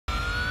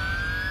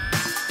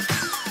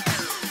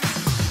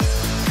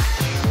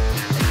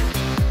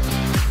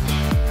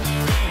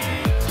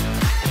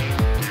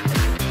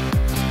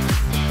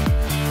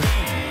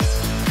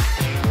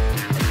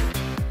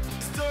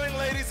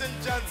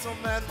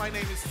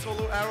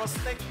Tolu Eros.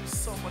 Thank you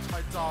so much,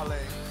 my darling,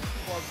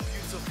 for a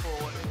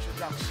beautiful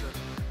introduction.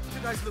 You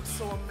guys look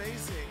so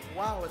amazing.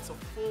 Wow, it's a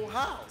full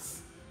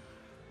house.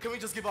 Can we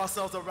just give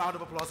ourselves a round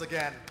of applause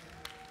again?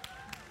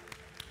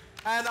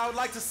 And I would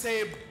like to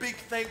say a big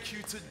thank you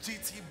to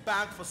GT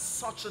Bank for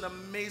such an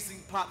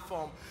amazing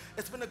platform.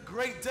 It's been a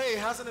great day,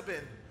 hasn't it been?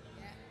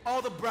 Yeah.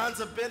 All the brands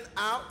have been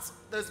out.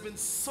 There's been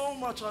so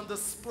much on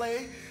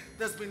display.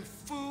 There's been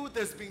food,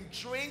 there's been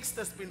drinks,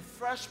 there's been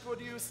fresh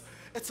produce.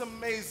 It's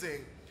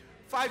amazing.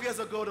 5 years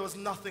ago, there was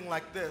nothing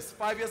like this.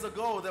 5 years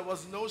ago, there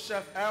was no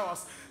Chef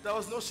Eros. There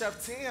was no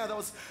Chef Tina.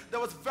 There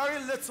was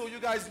very little you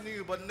guys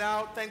knew. But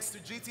now, thanks to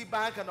GT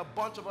Bank and a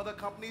bunch of other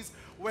companies,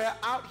 we're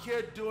out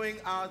here doing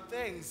our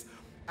things.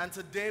 And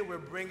today, we're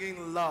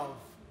bringing love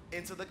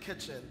into the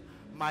kitchen,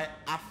 my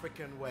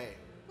African way.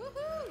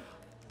 Woohoo!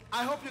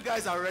 I hope you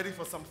guys are ready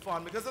for some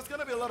fun, because there's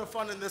going to be a lot of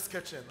fun in this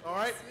kitchen, all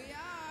right? Yes, we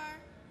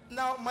are.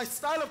 Now, my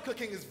style of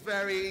cooking is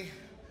very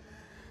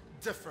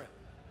different.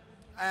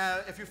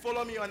 If you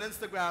follow me on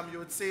Instagram, you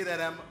would see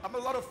that I'm a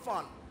lot of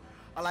fun.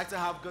 I like to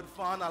have good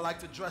fun. I like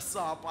to dress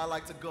up. I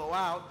like to go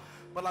out.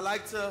 But I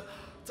like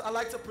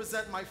to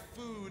present my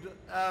food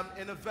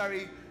in a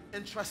very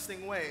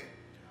interesting way.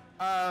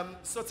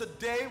 So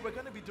today, we're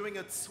going to be doing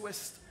a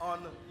twist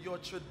on your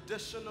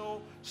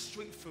traditional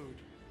street food.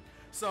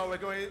 So we're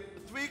going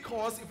 3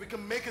 course. If we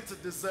can make it to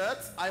dessert,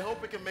 I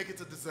hope we can make it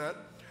to dessert.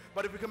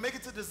 But if we can make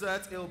it to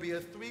dessert, it'll be a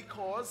 3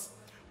 course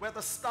where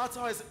the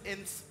starter is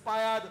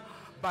inspired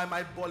by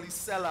my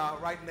bolicella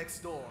right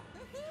next door.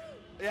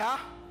 Yeah?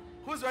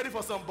 Who's ready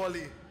for some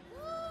boli?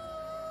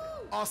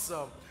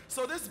 Awesome.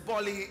 So this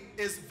boli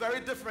is very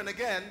different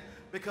again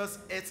because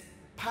it's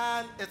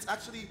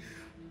actually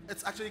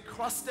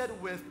crusted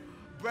with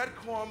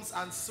breadcrumbs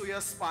and soya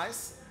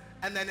spice,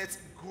 and then it's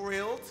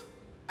grilled,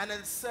 and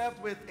then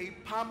served with a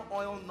palm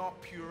oil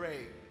nut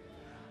puree,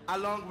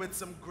 along with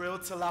some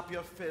grilled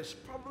tilapia fish,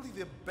 probably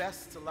the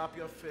best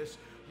tilapia fish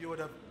you would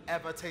have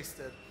ever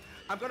tasted.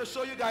 I'm going to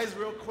show you guys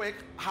real quick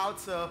how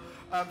to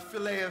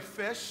fillet a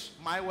fish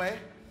my way,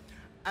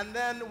 and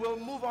then we'll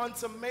move on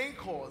to main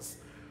course.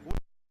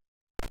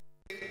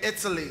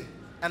 Italy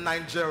and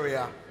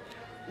Nigeria.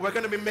 We're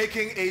going to be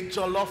making a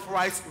jollof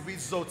rice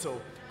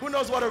risotto. Who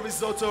knows what a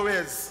risotto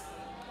is?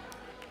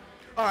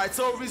 All right,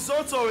 so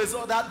risotto is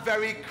that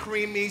very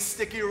creamy,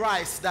 sticky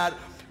rice that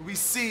we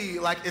see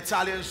like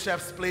Italian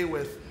chefs play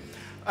with.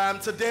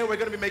 Today we're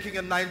going to be making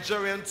a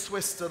Nigerian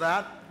twist to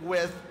that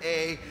with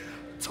a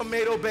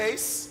tomato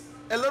base,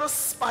 a little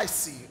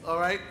spicy, all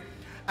right?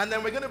 And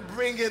then we're going to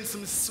bring in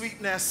some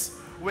sweetness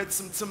with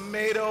some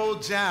tomato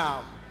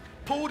jam.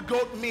 Pulled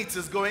goat meat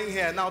is going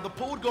here. Now the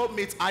pulled goat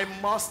meat, I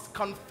must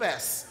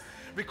confess,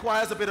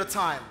 requires a bit of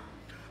time.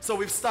 So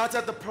we've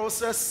started the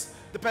process.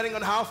 Depending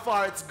on how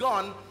far it's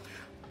gone,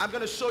 I'm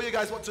going to show you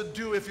guys what to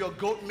do if your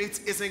goat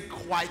meat isn't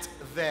quite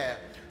there.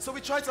 So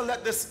we try to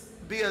let this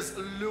be as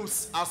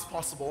loose as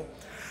possible.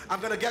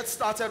 I'm going to get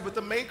started with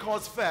the main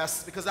course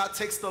first because that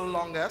takes the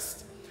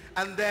longest.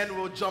 And then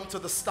we'll jump to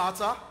the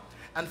starter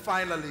and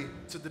finally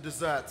to the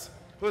dessert.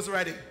 Who's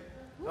ready?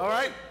 All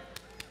right?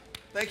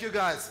 Thank you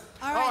guys.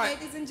 All right,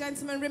 ladies and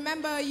gentlemen,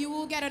 remember you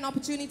will get an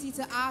opportunity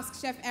to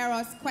ask Chef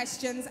Eros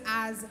questions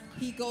as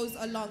he goes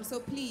along. So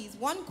please,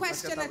 one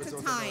question at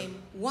a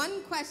time.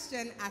 One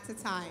question at a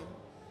time.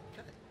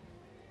 Okay.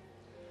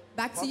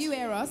 Back to you,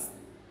 Eros.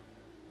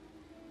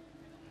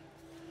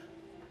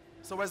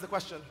 So where's the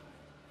question?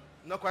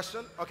 No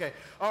question? Okay.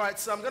 All right,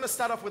 so I'm going to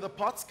start off with a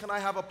pot. Can I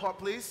have a pot,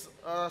 please?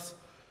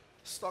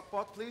 Stock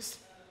pot, please.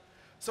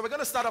 So we're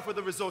going to start off with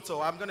the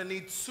risotto. I'm going to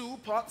need 2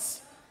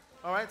 pots.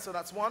 All right, so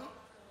that's 1.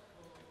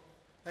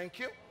 Thank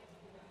you.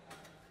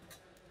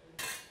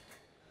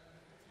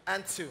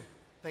 And 2.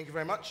 Thank you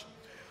very much.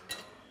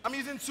 I'm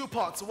using 2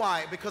 pots.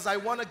 Why? Because I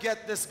want to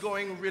get this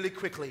going really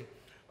quickly.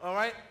 All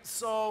right,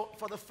 so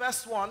for the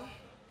first one,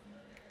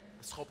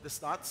 let's hope this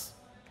starts.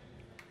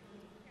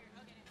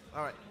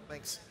 All right,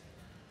 thanks.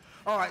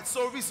 All right,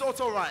 so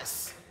risotto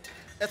rice.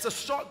 It's a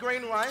short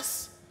grain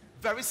rice,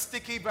 very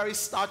sticky, very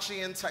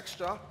starchy in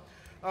texture.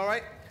 All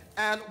right,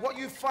 and what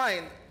you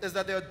find is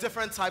that there are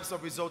different types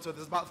of risotto.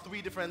 There's about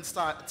 3 different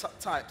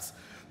types.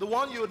 The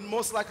one you would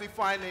most likely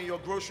find in your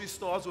grocery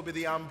stores will be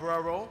the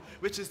Ambrero,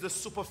 which is the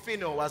super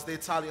fino, as the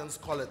Italians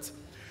call it.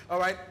 All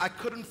right, I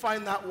couldn't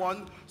find that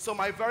one, so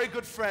my very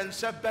good friend,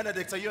 Chef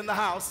Benedict, are you in the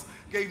house,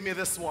 gave me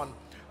this one.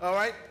 All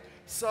right,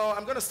 so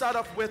I'm going to start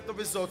off with the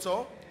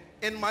risotto.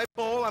 In my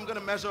bowl, I'm going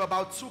to measure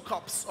about 2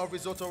 cups of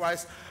risotto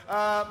rice,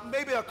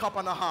 maybe 1.5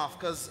 cups,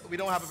 because we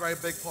don't have a very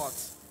big pot.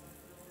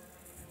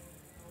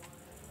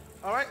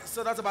 All right,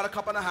 so that's about 1.5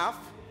 cups.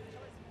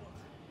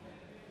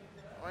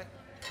 All right,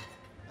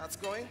 that's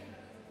going.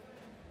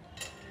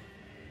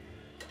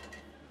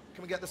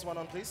 Can we get this one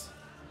on, please?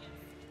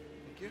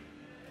 Thank you.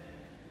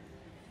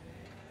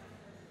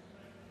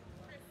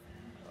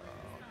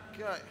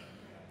 Okay.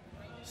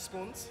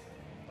 Spoons.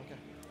 Okay.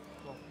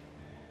 Cool.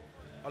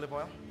 Olive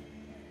oil.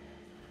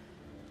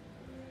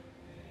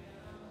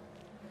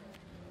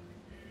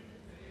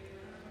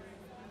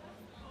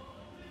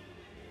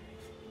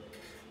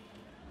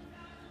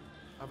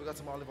 Have we got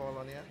some olive oil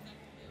on here?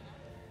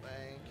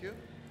 Thank you.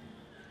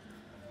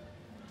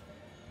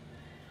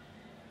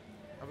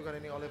 Have we got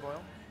any olive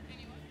oil?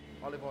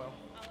 Olive oil.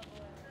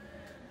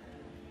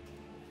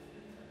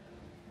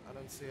 I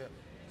don't see it.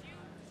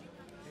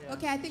 Yeah.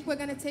 Okay, I think we're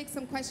going to take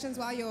some questions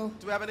while you're...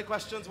 Do we have any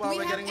questions while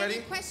we're getting ready? Do we have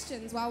any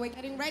questions while we're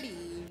getting ready?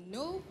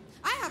 No?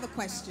 I have a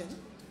question.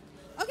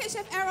 Okay,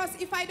 Chef Eros,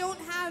 if I don't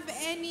have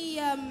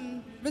any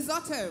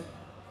risotto,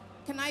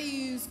 can I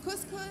use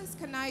couscous?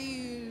 Can I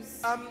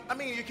use... I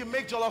mean, you can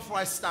make jollof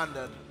rice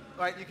standard,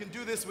 right? You can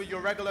do this with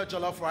your regular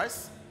jollof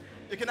rice.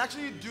 You can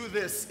actually do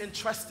this,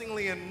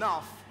 interestingly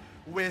enough,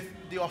 with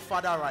the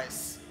ofada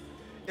rice.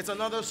 It's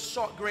another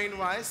short grain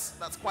rice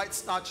that's quite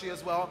starchy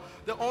as well.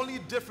 The only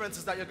difference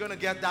is that you're going to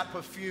get that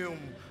perfume,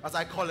 as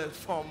I call it,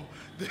 from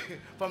the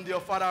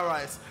ofada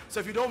rice. So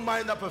if you don't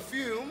mind that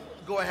perfume,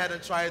 go ahead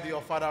and try the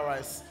ofada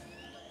rice.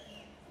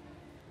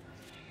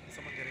 Is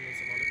someone getting me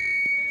some olive?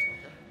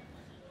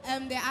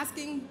 Okay. They're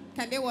asking,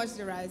 can they wash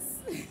the rice?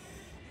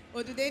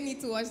 Or do they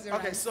need to wash the rice?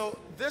 Okay, so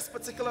this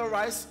particular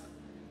rice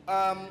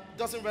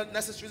doesn't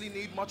necessarily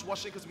need much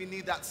washing because we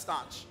need that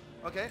starch.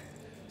 Okay?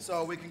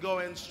 So we can go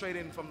in straight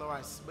in from the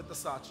rice with the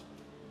starch.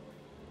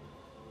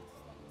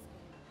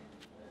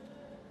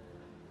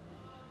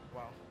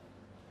 Wow.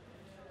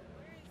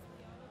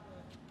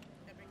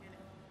 Okay.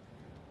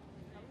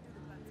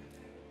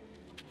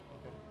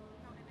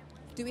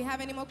 Do we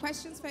have any more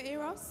questions for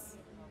Eros?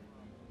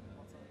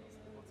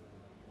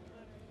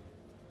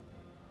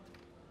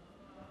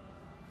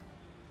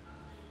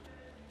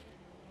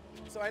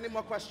 So any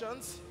more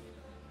questions?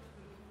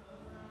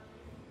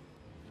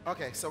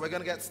 Okay, so we're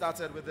going to get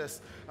started with this.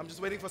 I'm just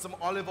waiting for some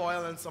olive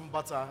oil and some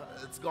butter.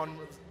 It's gone,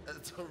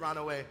 it's run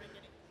away.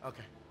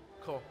 Okay,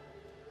 cool.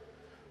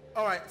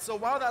 All right, so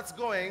while that's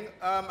going,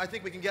 I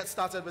think we can get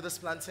started with this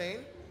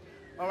plantain.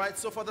 All right,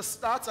 so for the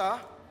starter,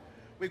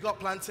 we've got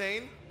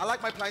plantain. I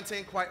like my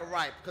plantain quite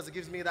ripe because it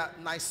gives me that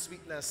nice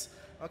sweetness.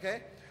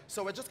 Okay,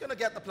 so we're just going to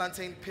get the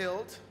plantain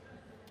peeled.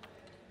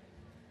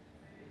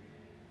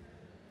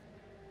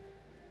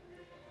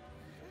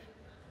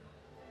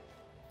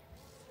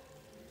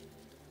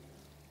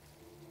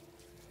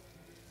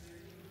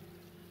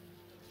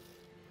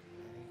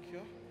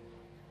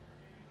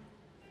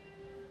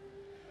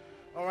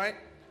 All right,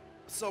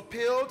 so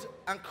peeled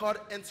and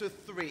cut into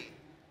 3,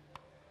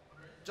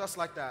 just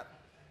like that.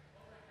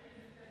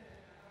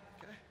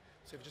 Okay,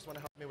 so if you just want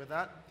to help me with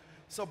that.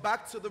 So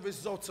back to the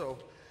risotto.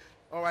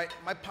 All right,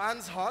 my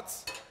pan's hot,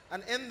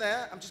 and in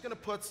there, I'm just going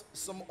to put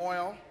some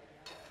oil,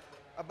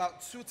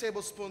 about 2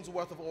 tablespoons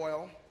worth of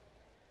oil.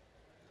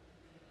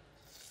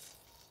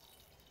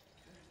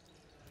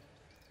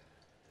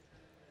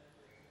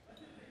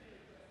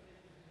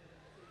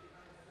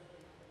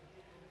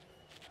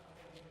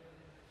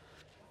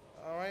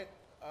 All right,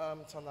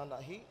 turn on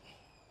that heat.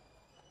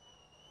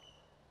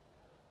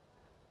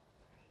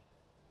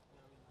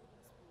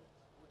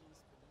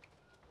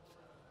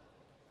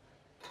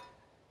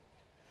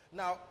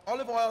 Now,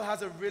 olive oil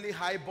has a really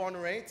high burn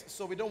rate,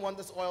 so we don't want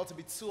this oil to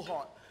be too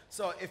hot.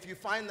 So if you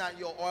find that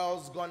your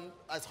oil's gone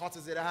as hot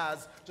as it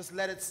has, just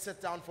let it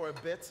sit down for a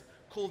bit,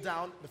 cool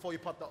down before you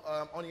put the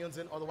onions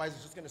in, otherwise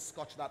it's just going to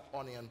scotch that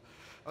onion.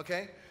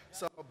 Okay,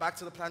 so back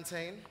to the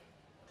plantain.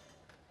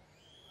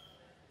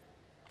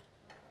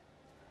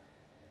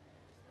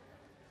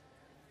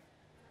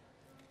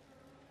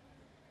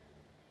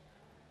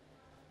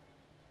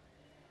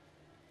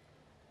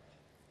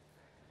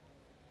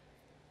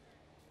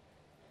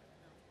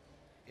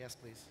 Yes,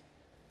 please.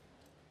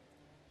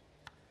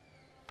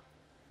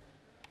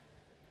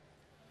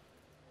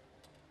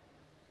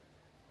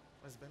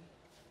 Where's Ben?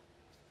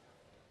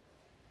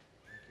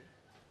 Thank you.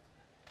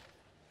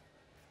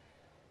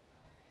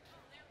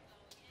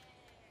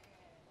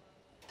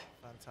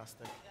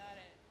 Fantastic. Got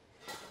it.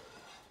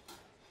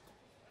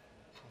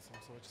 Awesome.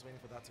 So we're just waiting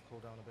for that to cool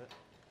down a bit.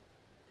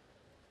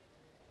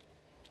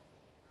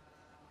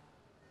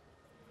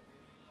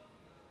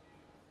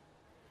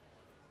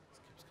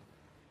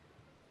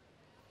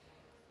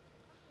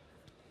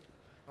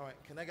 All right,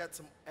 can I get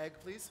some egg,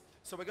 please?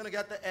 So we're going to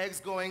get the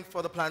eggs going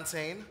for the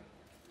plantain.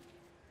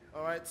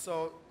 All right,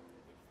 so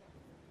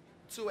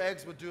 2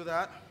 eggs would do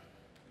that.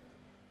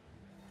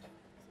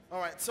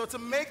 All right, so to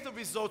make the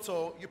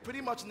risotto, you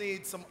pretty much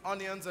need some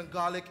onions and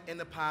garlic in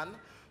the pan.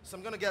 So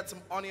I'm going to get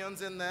some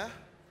onions in there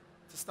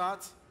to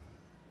start.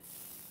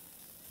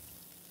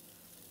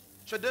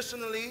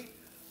 Traditionally,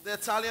 the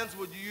Italians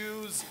would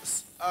use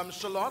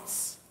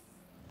shallots.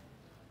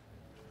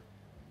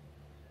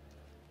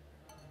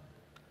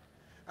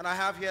 And I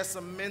have here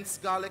some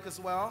minced garlic as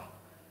well.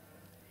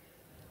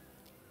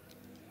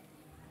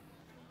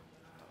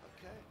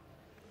 Okay.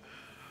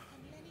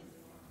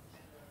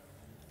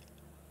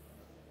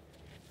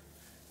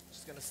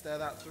 Just going to stir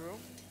that through.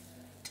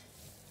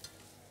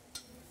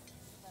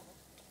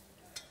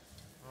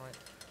 All right.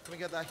 Can we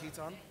get that heat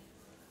on?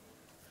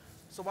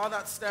 So while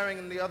that's stirring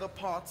in the other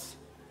pot,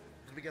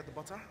 did we get the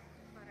butter?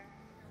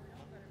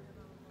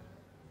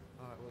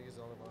 All right, we'll use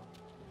olive oil.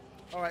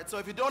 All right, so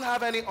if you don't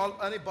have any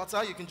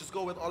butter, you can just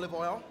go with olive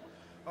oil.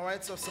 All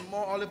right, so some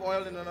more olive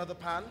oil in another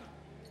pan.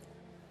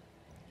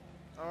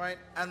 All right,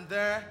 and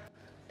there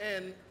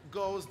in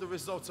goes the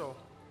risotto.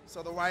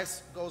 So the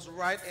rice goes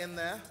right in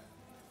there.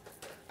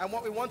 And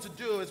what we want to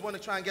do is want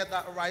to try and get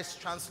that rice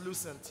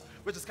translucent,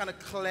 which is kind of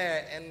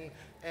clear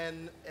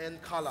in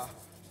color.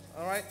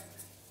 All right?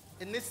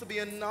 It needs to be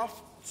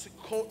enough to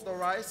coat the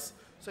rice.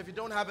 So if you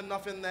don't have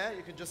enough in there,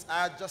 you can just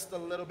add just a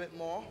little bit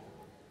more.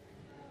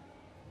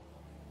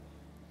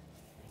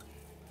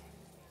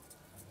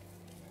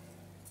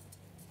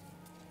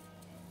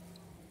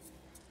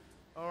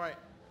 All right.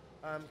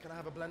 Can I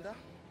have a blender?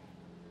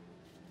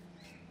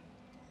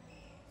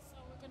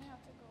 So we're going to have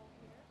to go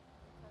here.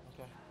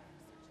 Okay.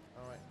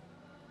 All right.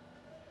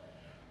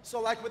 So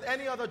like with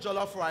any other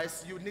jollof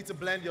rice, you would need to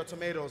blend your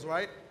tomatoes,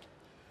 right?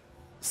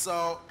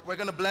 So we're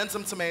going to blend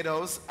some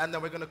tomatoes, and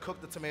then we're going to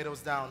cook the tomatoes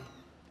down.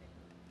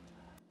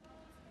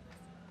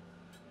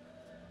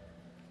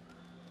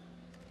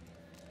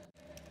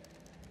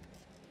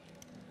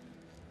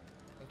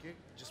 Thank you.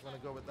 Just want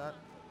to go with that.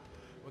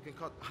 We can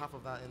cut half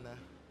of that in there.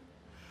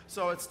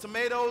 So it's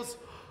tomatoes,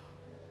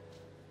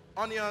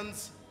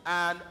 onions,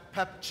 and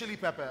chili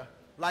pepper,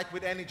 like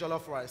with any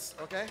jollof rice,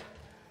 okay?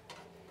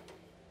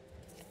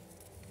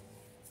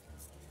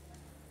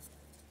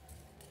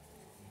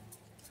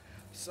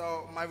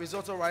 So my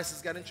risotto rice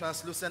is getting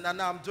translucent, and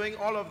now I'm doing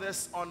all of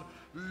this on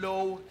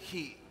low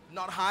heat.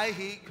 Not high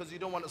heat, because you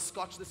don't want to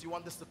scotch this, you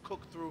want this to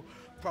cook through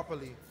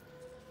properly.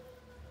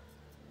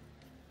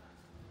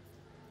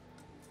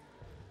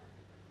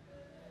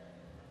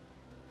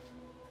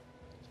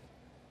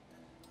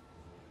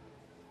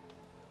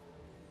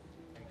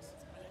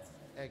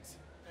 Eggs.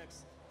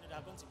 Eggs. They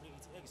are going to bring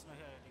it. Egg is not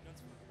here. They're going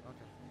to bring it.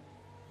 Okay.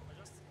 I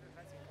just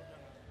try to put them.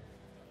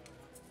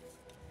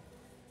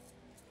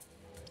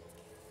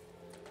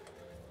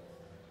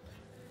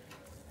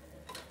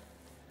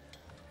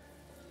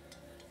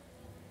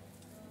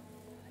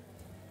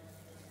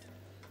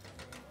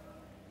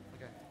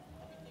 Okay.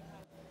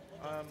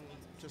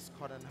 Just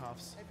cut in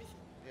halves. Everything.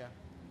 Yeah.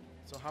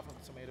 So half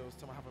of tomatoes,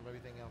 half of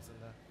everything else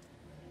in there.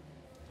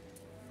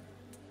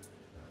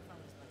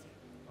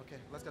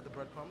 Okay, let's get the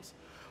breadcrumbs.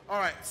 All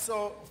right,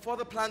 so for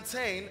the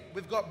plantain,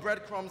 we've got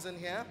breadcrumbs in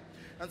here.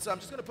 And so I'm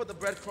just going to put the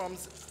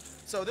breadcrumbs.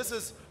 So this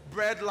is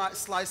bread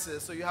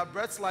slices. So you have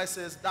bread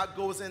slices that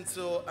goes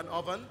into an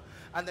oven,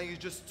 and then you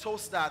just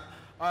toast that.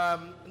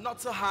 Not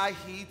to high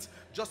heat,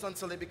 just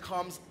until it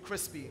becomes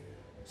crispy,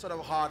 sort of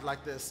hard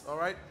like this, all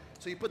right?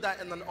 So you put that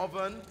in an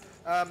oven.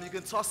 You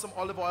can toss some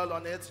olive oil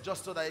on it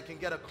just so that you can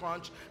get a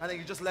crunch, and then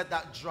you just let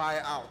that dry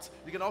out.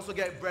 You can also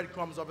get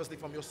breadcrumbs, obviously,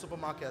 from your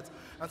supermarket.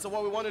 And so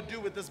what we want to do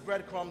with this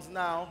breadcrumbs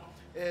now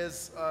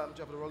is, do you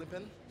have the rolling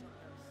pin?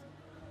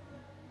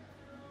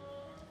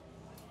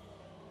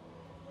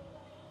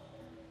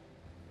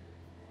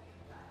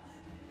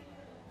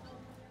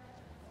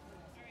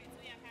 Alright, so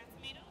we have half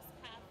tomatoes,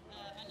 half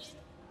onion,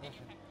 and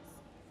your peppers.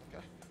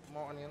 Okay,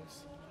 more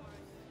onions.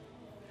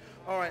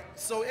 All right,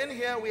 so in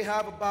here we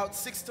have about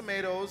 6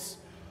 tomatoes,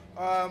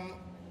 a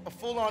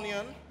full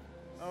onion,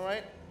 all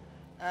right,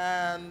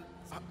 and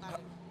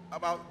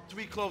about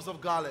 3 cloves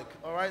of garlic,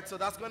 all right? So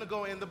that's going to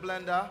go in the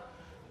blender.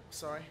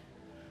 Sorry.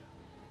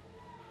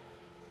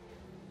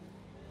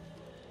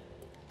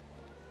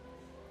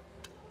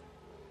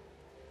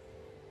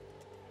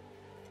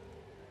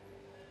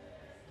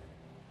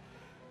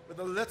 With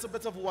a little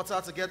bit of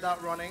water to get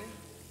that running.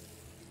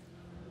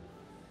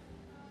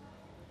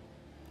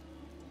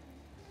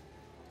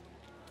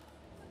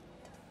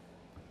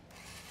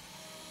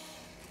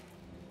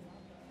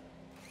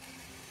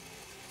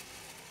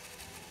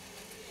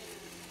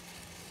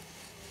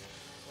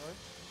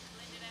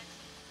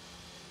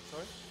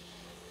 Sorry?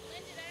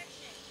 Blended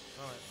action.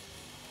 All right.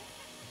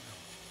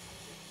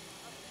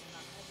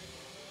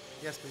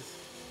 Yes, please.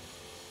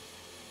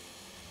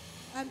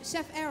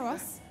 Chef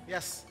Eros,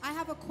 Yes. I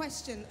have a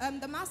question.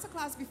 The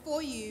masterclass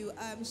before you,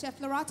 Chef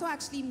Lorato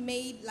actually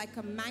made like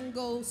a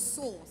mango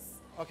sauce.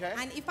 Okay.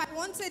 And if I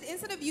wanted,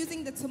 instead of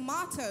using the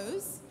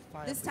tomatoes,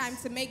 Fire, this please. time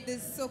to make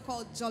this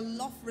so-called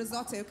jollof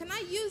risotto, can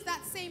I use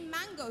that same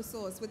mango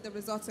sauce with the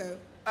risotto?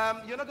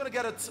 You're not gonna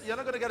get a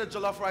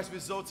jollof rice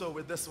risotto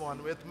with this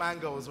one with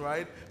mangoes,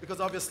 right? Because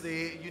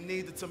obviously you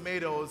need the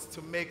tomatoes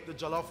to make the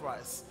jollof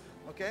rice.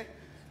 Okay?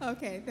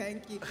 Okay,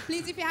 thank you.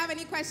 Please, if you have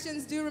any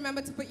questions, do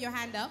remember to put your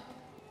hand up.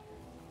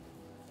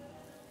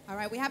 All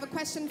right, we have a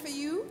question for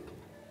you.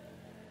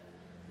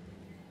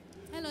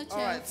 Hello, Chef.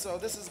 All right. So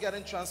this is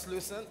getting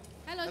translucent.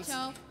 Hello, And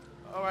Chef.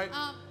 All right.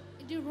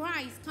 The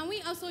rice, can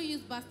we also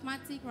use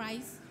basmati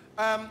rice?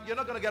 You're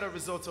not gonna get a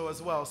risotto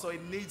as well, so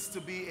it needs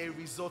to be a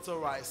risotto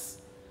rice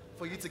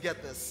for you to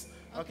get this.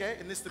 Okay?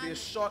 It needs to be a And-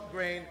 short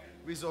grain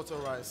risotto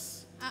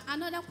rice.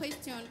 Another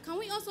question, can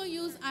we also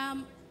use,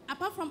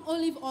 apart from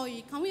olive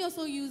oil, can we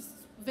also use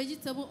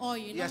vegetable oil?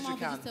 Yes, normal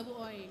you can. vegetable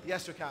oil?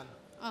 Yes, you can.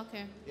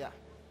 Okay. Yeah.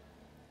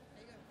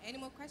 Any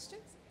more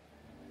questions?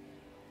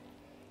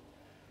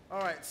 All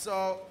right,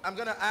 so I'm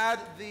gonna add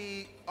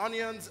the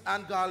onions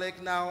and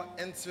garlic now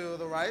into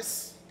the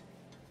rice.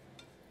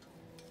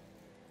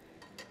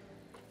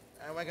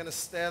 And we're gonna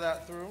stir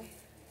that through.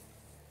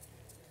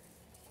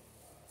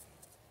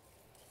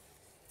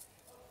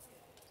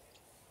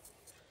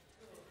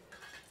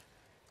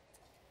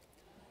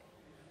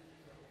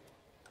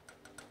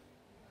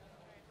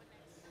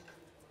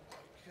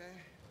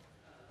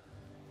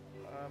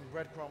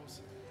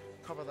 breadcrumbs.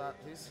 Cover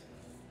that, please.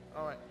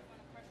 All right.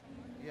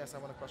 Yes, I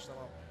want to crush them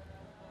up.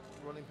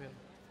 Rolling pin.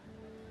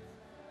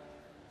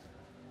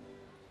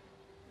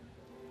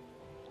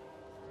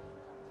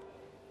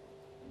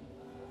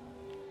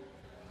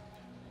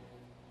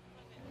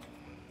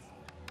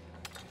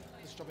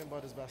 This chopping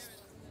board is best.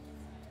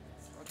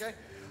 Okay?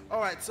 All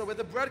right, so with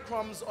the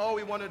breadcrumbs, all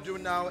we want to do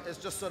now is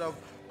just sort of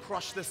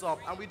crush this up.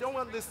 And we don't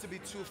want this to be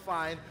too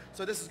fine,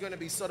 so this is going to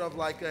be sort of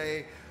like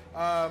a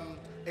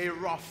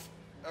rough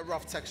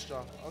texture,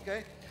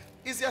 okay?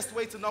 Easiest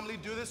way to normally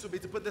do this would be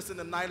to put this in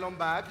a nylon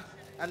bag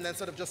and then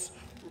sort of just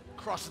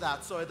crush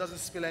that so it doesn't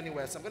spill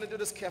anywhere. So I'm going to do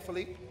this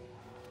carefully.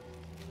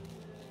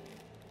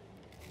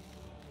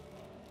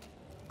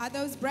 Are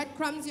those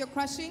breadcrumbs you're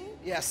crushing?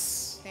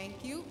 Yes.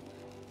 Thank you.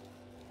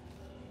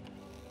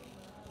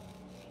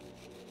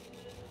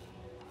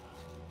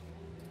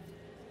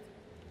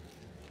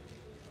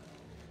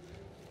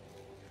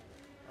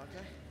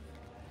 Okay.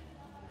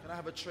 Can I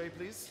have a tray,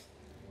 please?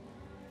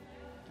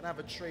 Can I have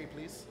a tray,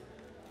 please?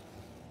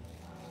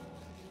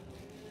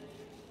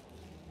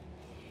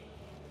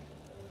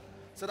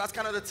 So that's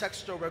kind of the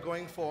texture we're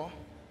going for.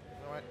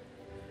 All right.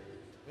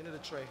 We need a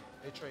tray.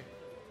 Okay.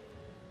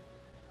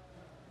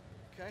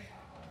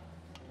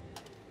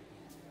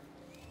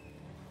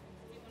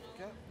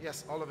 Okay.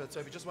 Yes, all of it. So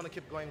if you just want to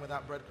keep going with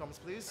that breadcrumbs,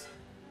 please.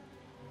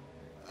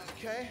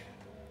 Okay.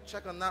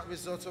 Check on that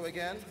risotto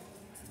again.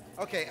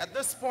 Okay, at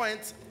this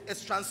point,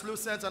 it's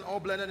translucent and all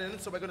blended in,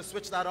 so we're going to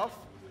switch that off.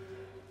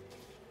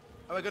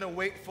 And we're going to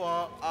wait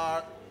for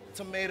our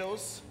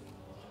tomatoes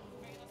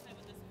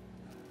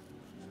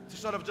to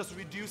sort of just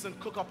reduce and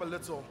cook up a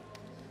little.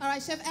 All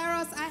right, Chef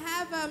Eros, I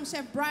have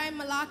Chef Brian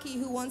Malaki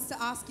who wants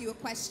to ask you a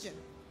question.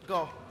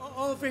 Go.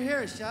 Oh, over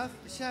here, Chef.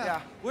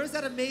 Yeah. Where's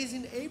that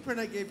amazing apron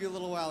I gave you a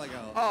little while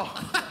ago? Oh.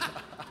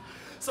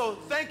 So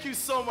thank you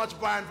so much,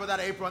 Brian, for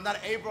that apron.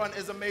 That apron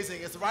is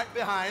amazing. It's right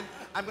behind.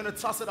 I'm going to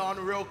toss it on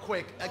real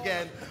quick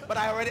again. But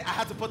I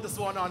had to put this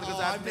one on because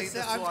I made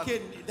this one. I'm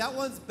kidding. That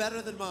one's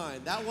better than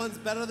mine. That one's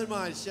better than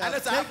mine, Chef. And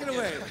it's Take it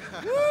away.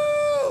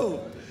 Woo!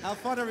 Have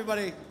fun,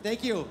 everybody.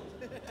 Thank you.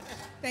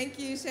 Thank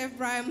you, Chef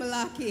Brian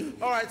Malaki.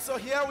 All right, so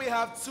here we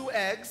have 2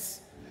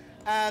 eggs.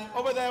 And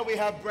over there we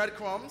have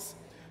breadcrumbs.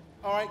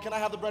 All right, can I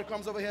have the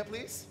breadcrumbs over here,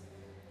 please?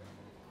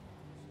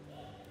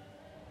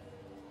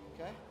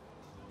 Okay.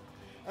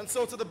 And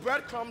so to the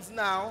breadcrumbs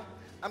now,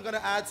 I'm going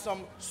to add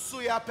some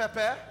suya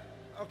pepper,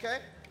 okay?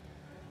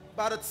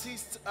 About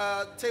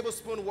a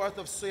tablespoon worth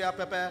of suya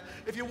pepper.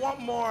 If you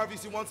want more,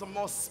 if you want some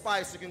more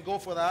spice, you can go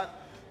for that.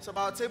 So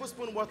about a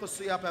tablespoon worth of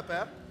suya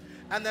pepper.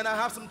 And then I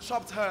have some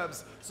chopped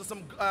herbs, so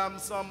some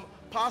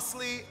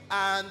parsley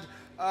and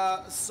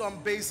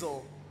some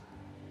basil.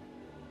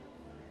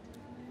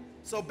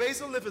 So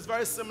basil leaf is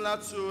very similar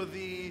to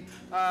the,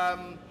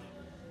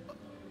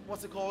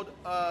 what's it called?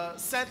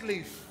 Scent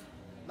leaf,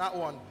 that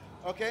one,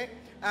 okay?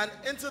 And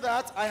into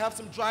that, I have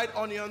some dried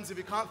onions. If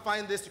you can't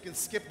find this, you can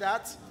skip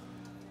that.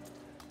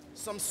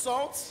 Some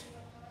salt.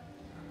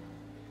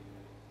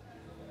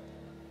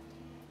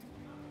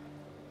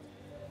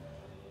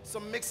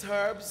 Some mixed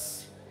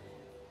herbs.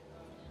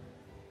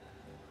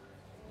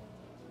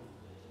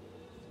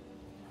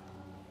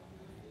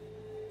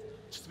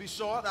 Just to be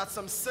sure, that's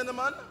some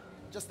cinnamon.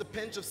 Just a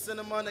pinch of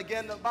cinnamon.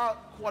 Again,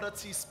 about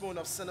 1/4 teaspoon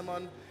of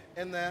cinnamon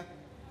in there.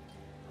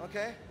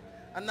 Okay?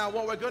 And now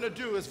what we're going to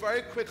do is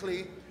very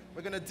quickly,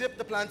 we're going to dip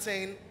the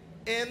plantain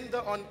in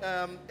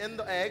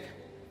the egg.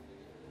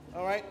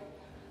 All right?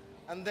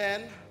 And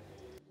then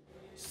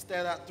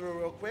stir that through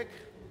real quick.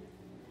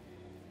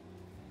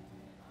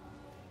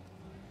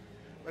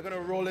 We're going to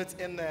roll it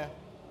in there.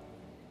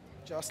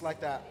 Just like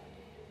that.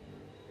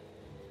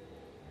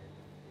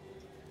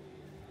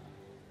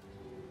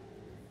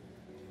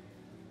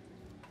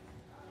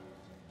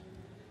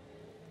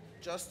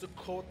 Just to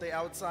coat the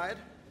outside.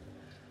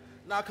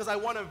 Now, because I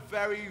want a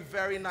very,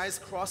 very nice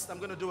crust, I'm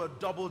going to do a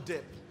double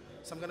dip.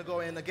 So I'm going to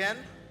go in again.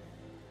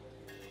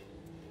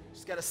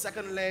 Just get a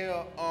second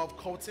layer of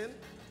coating.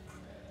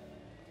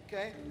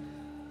 Okay?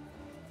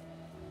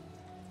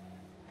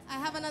 I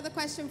have another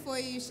question for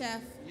you,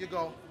 Chef. You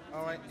go.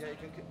 All right. Yeah, you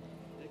can.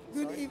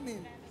 Good sorry?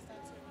 evening.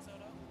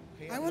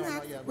 Okay, I want to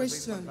not ask yet. a We're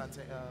waiting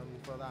question.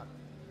 for that.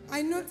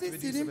 I noticed you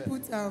Reduce a didn't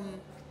bit. put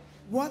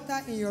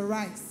water in your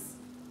rice.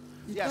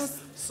 You Yes.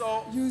 just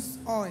So use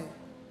oil,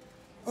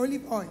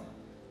 olive oil.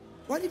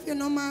 What if your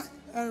normal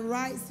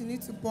rice you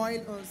need to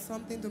boil or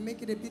something to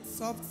make it a bit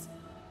soft?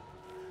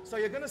 So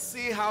you're going to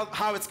see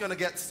how it's going to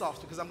get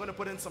soft because I'm going to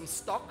put in some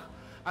stock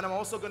and I'm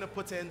also going to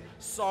put in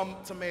some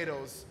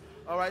tomatoes.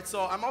 All right,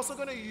 so I'm also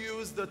going to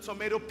use the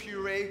tomato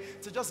puree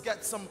to just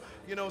get some,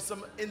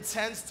 some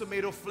intense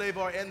tomato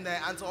flavor in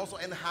there and to also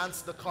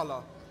enhance the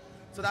color.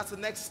 So that's the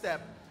next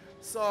step.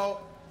 So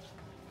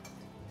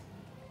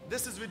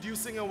this is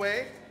reducing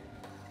away.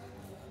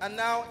 And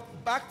now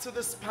back to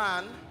this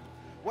pan.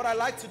 What I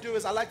like to do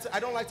is I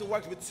don't like to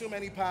work with too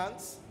many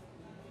pans.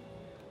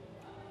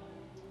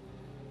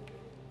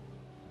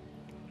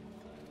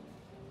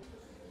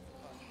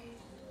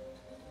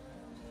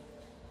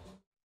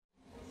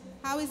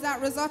 How is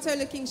that risotto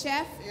looking,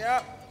 Chef?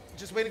 Yeah,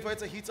 Just waiting for it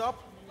to heat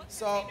up.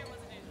 So,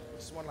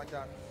 just one like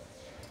that.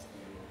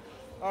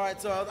 All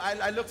right, so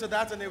I looked at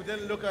that and it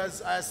didn't look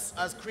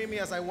as creamy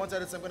as I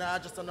wanted it, so I'm gonna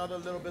add just another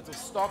little bit of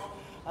stock.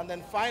 And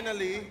then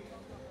finally,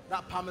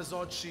 that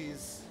Parmesan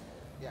cheese.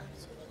 Yeah,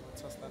 so I'm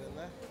gonna toss that in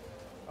there.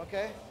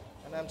 Okay,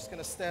 and I'm just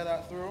gonna stir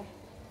that through.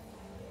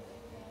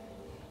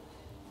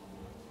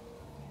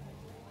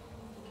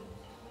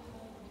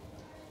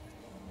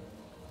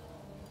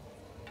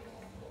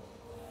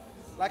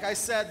 Like I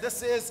said,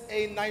 this is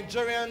a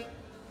Nigerian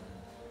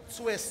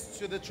twist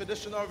to the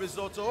traditional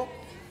risotto.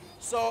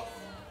 So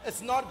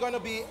it's not going to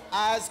be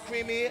as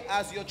creamy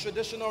as your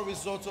traditional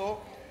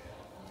risotto,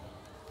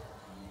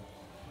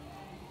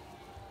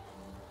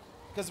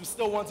 because we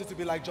still want it to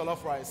be like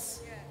jollof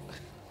rice. Yeah.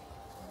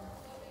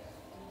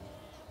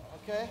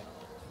 Okay?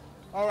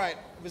 All right,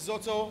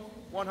 risotto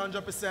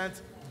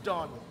 100%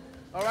 done.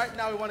 All right,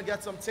 now we want to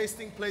get some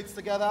tasting plates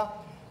together.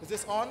 Is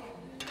this on?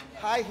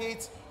 High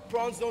heat.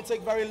 Prawns don't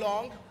take very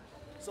long.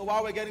 So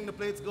while we're getting the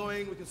plates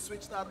going, we can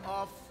switch that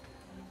off.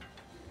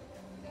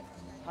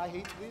 High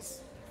heat,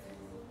 please.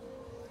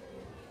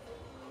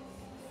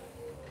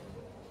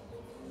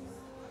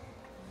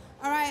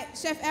 All right,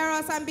 Chef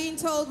Eros, I'm being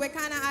told we're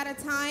kind of out of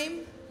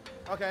time.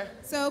 Okay.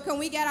 So can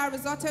we get our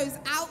risottos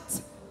out,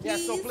 please? Yeah,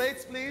 so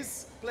plates,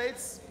 please.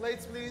 Plates,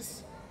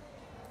 please.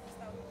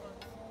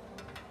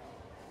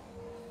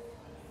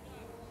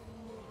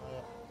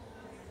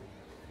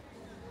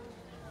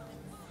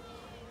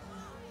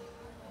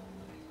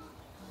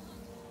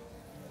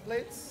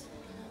 Plates.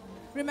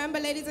 Remember,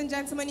 ladies and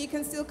gentlemen, you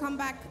can still come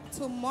back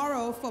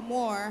tomorrow for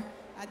more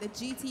at the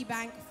GT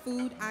Bank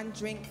Food and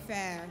Drink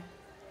Fair.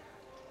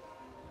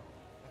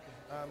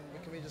 Okay.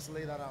 Can we just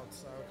lay that out?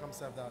 So I'll come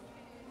serve that.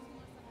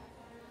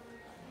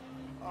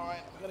 All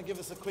right, I'm gonna give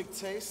this a quick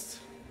taste.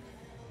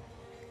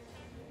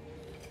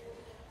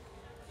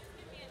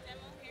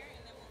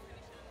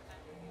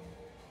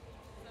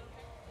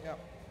 Yeah.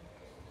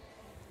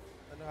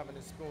 I don't have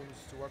any spoons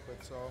to work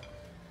with, so.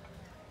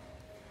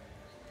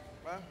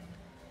 Well.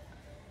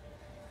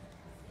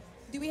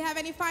 Do we have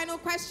any final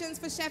questions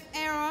for Chef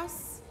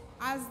Eros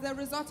as the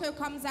risotto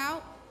comes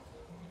out?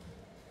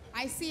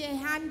 I see a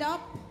hand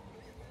up.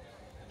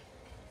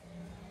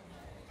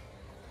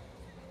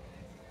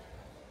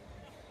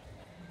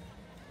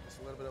 Just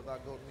a little bit of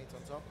that goat meat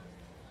on top.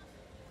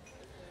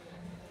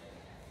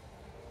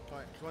 All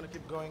right, do you want to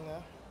keep going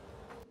there?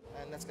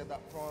 And let's get those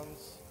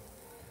prawns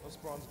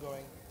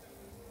going.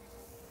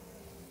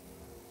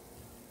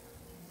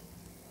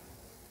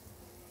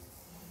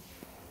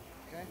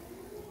 Okay.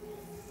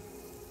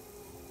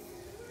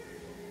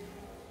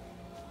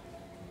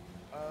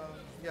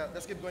 Yeah,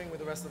 let's keep going with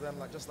the rest of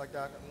them, just like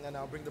that, and then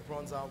I'll bring the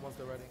prawns out once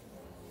they're ready.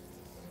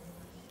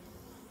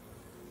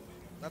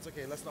 That's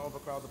okay, let's not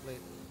overcrowd the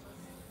plate.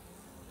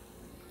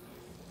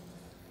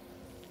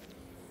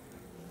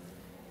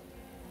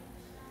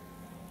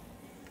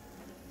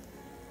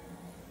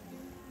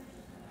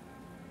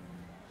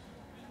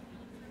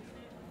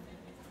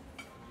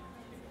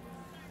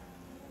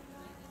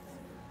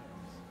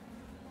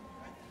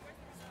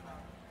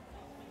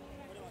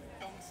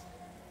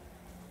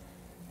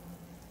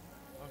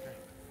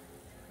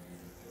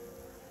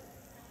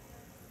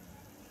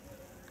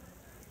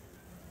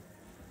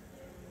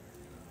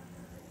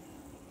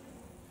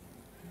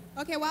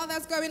 Okay, while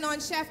that's going on,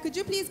 Chef, could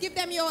you please give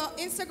them your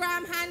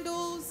Instagram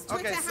handles,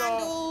 Twitter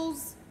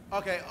handles?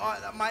 Okay,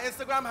 my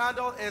Instagram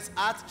handle is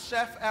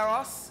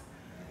 @ChefEros,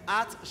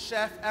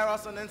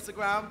 @ChefEros on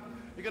Instagram.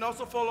 You can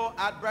also follow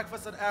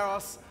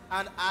 @BreakfastAtEros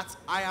and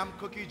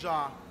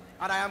 @IamCookieJar.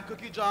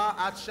 @IamCookieJar,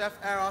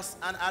 @ChefEros,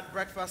 and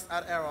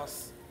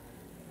 @BreakfastAtEros.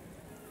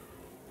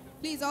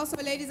 Please also,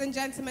 ladies and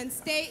gentlemen,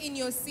 stay in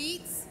your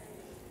seats.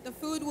 The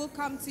food will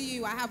come to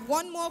you. I have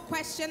one more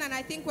question, and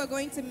I think we're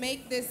going to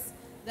make this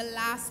the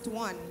last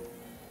one.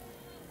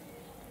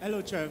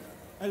 Hello, Chef.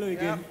 Hello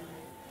again.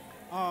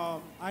 I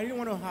really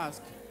want to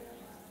ask,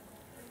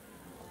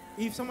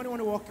 if somebody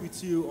want to work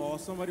with you or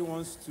somebody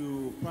wants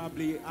to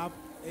probably have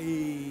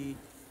an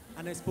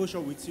exposure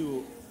with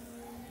you,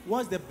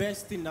 what's the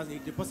best thing that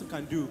the person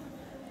can do?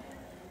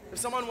 If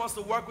someone wants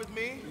to work with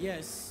me?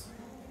 Yes.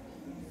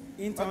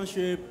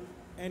 Internship,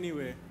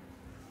 anywhere.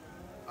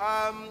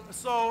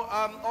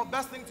 The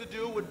best thing to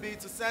do would be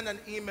to send an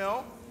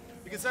email.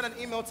 You can send an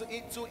email to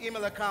two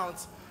email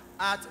accounts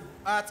at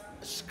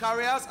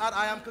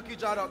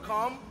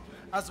careers@iamcookiejar.com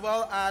as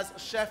well as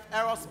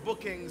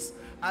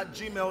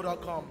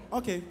cheferosbookings@gmail.com.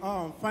 Okay,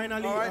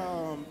 finally,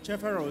 right.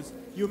 Chef Eros,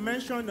 you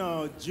mentioned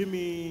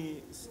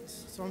Jimmy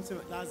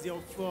something as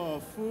your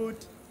food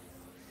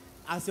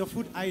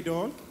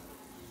idol.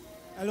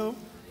 Hello?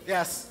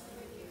 Yes.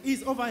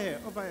 He's over here,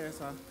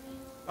 sir.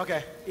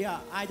 Okay. Yeah,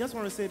 I just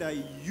want to say that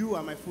you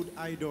are my food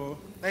idol.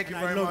 Thank you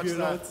and very I love much, you a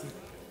sir. lot.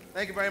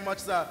 Thank you very much,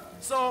 sir.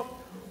 So,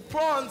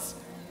 prawns,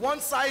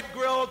 one side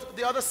grilled,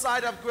 the other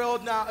side I've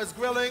grilled now is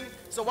grilling.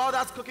 So while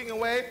that's cooking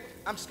away,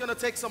 I'm just gonna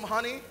take some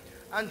honey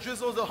and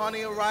drizzle the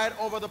honey right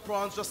over the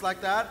prawns just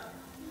like that.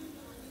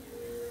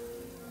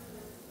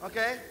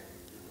 Okay?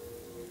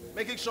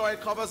 Making sure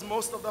it covers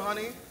most of the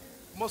honey,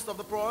 most of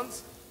the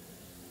prawns.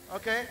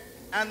 Okay?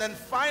 And then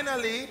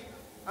finally,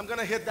 I'm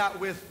gonna hit that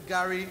with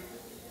Gary.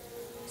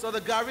 So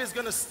the Gary is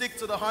gonna stick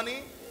to the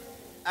honey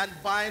and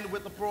bind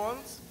with the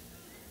prawns.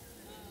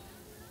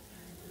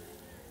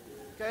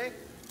 Okay?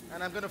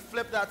 And I'm gonna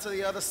flip that to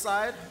the other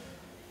side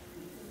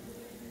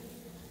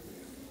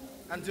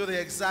and do the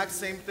exact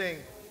same thing.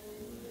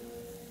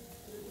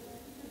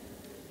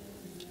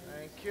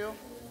 Thank you.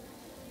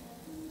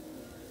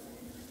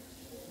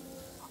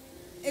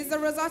 Is the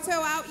risotto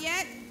out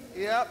yet?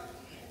 Yep.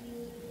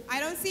 I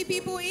don't see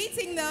people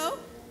eating though.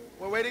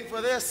 We're waiting for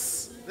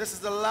this. This is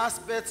the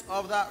last bit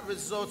of that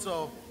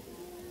risotto.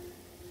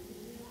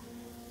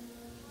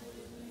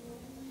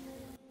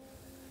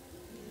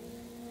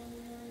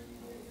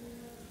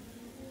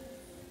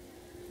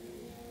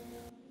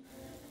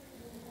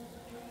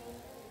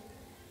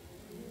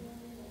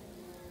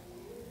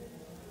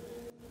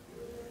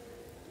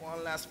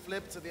 One last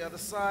flip to the other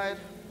side.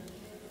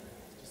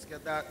 Just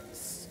get that.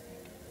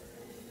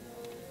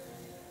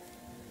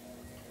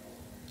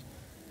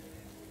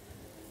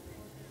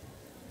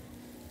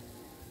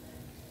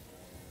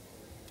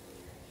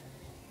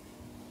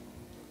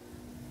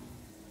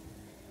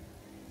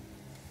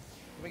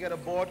 Can we get a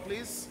board,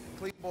 please?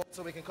 Clean board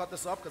so we can cut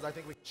this up because I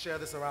think we can share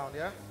this around,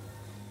 yeah?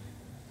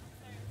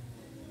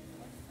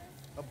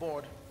 A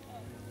board.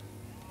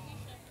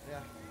 Yeah.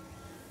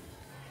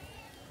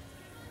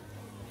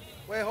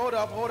 Wait, hold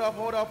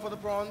up for the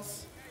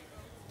prawns.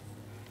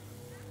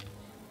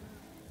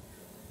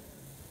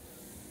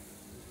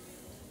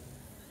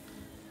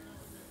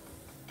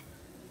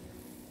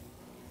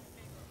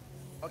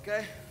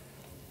 Okay.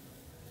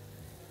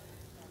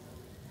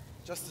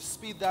 Just to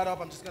speed that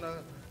up, I'm just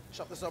gonna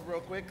chop this up real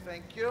quick.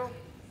 Thank you.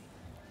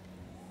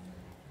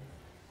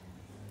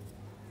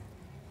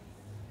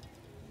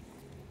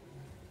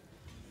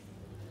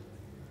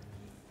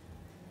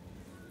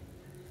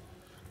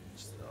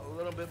 Just a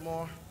little bit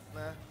more.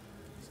 Nah.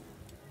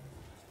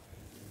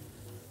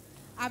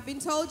 I've been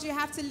told you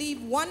have to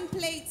leave one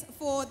plate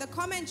for the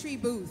commentary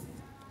booth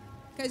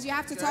because you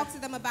have to talk to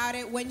them about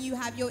it when you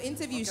have your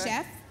interview,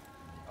 chef.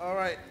 All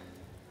right.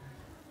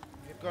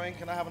 Keep going.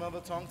 Can I have another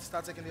tongue to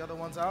start taking the other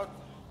ones out?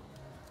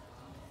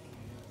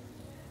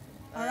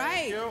 All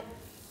right. Thank you.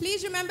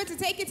 Please remember to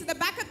take it to the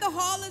back of the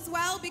hall as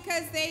well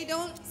because they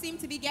don't seem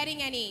to be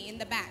getting any in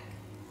the back.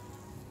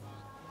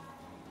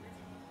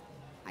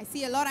 I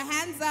see a lot of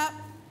hands up.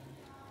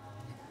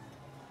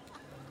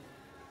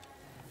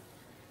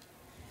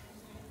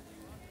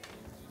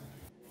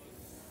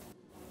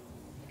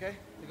 Okay,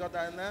 you got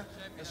that in there?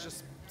 Let's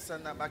just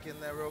send that back in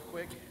there real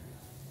quick.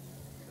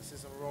 This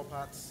is some raw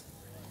parts.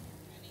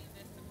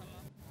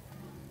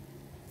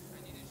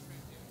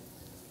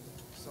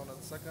 Just hold on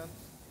a second.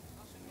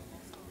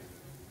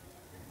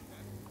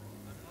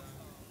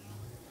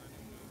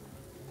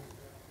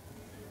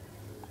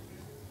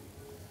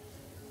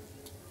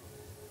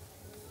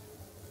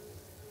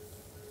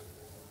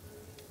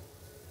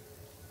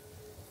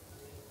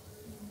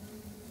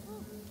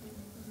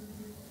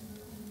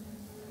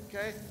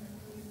 Okay.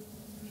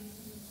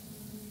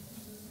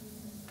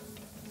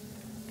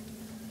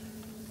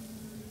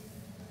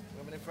 You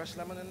have any fresh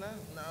lemon in there?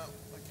 No.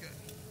 Okay.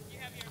 You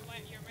have your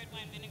red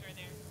wine vinegar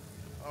there.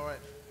 All right.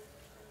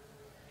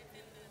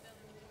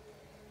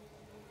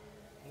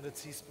 And a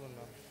teaspoon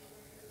now.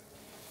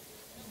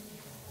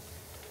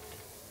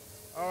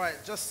 All right,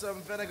 just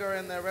some vinegar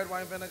in there, red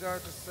wine vinegar.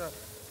 Just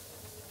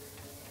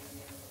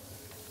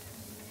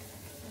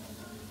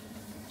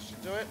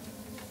should do it.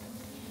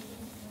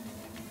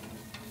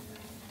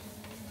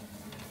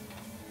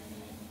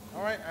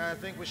 All right, I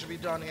think we should be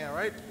done here,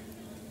 right?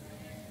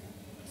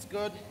 It's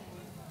good.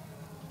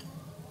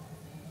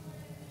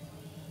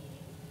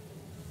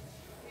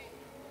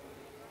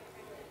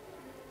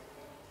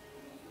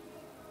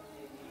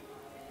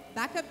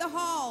 Back of the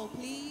hall,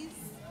 please.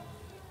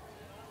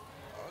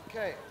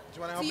 Okay. Do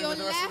you want to help To me your with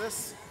the rest of left.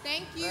 this?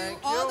 Thank you. Thank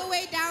All you. the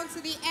way down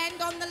to the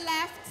end on the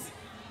left.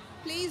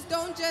 Please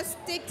don't just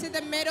stick to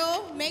the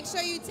middle. Make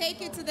sure you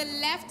take it to the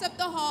left of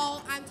the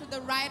hall and to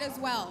the right as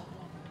well.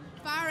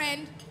 Far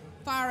end,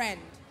 far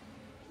end.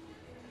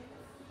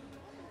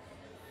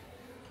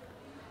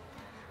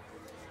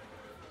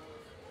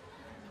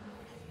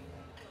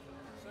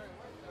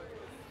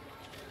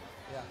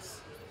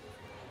 Yes.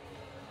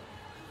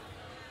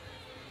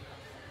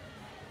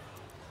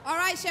 All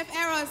right, Chef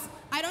Eros,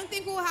 I don't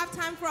think we'll have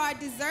time for our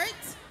dessert.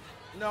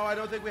 No, I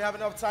don't think we have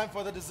enough time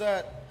for the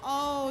dessert.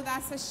 Oh,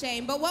 that's a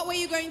shame. But what were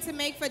you going to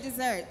make for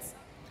dessert?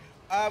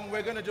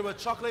 We're going to do a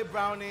chocolate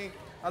brownie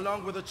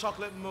along with a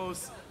chocolate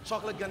mousse,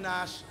 chocolate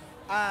ganache,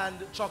 and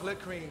chocolate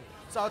cream.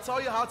 So I'll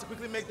tell you how to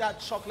quickly make that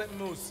chocolate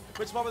mousse,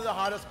 which is probably the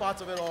hardest part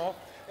of it all.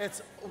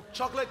 It's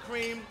chocolate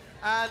cream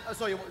and,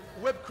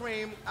 whipped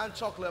cream and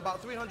chocolate,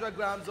 about 300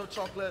 grams of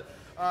chocolate.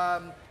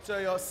 So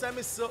your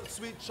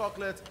semi-sweet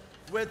chocolate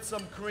with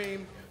some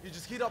cream. You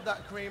just heat up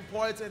that cream,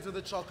 pour it into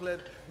the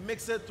chocolate,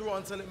 mix it through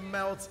until it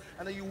melts,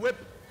 and then you whip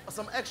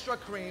some extra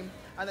cream,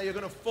 and then you're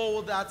gonna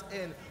fold that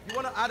in. You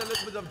wanna add a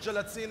little bit of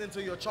gelatin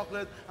into your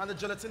chocolate, and the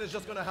gelatin is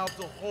just gonna help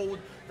to hold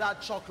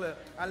that chocolate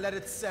and let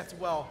it set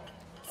well.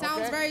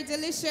 Sounds Okay? very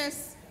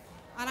delicious.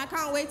 And I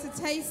can't wait to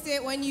taste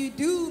it when you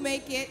do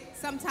make it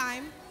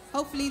sometime.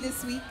 Hopefully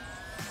this week.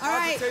 All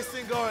right. How's the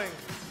tasting going?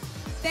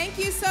 Thank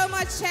you so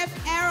much, Chef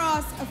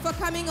Eros, for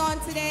coming on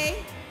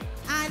today.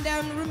 And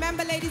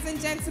remember, ladies and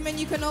gentlemen,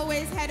 you can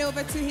always head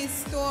over to his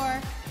store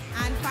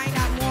and find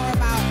out more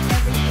about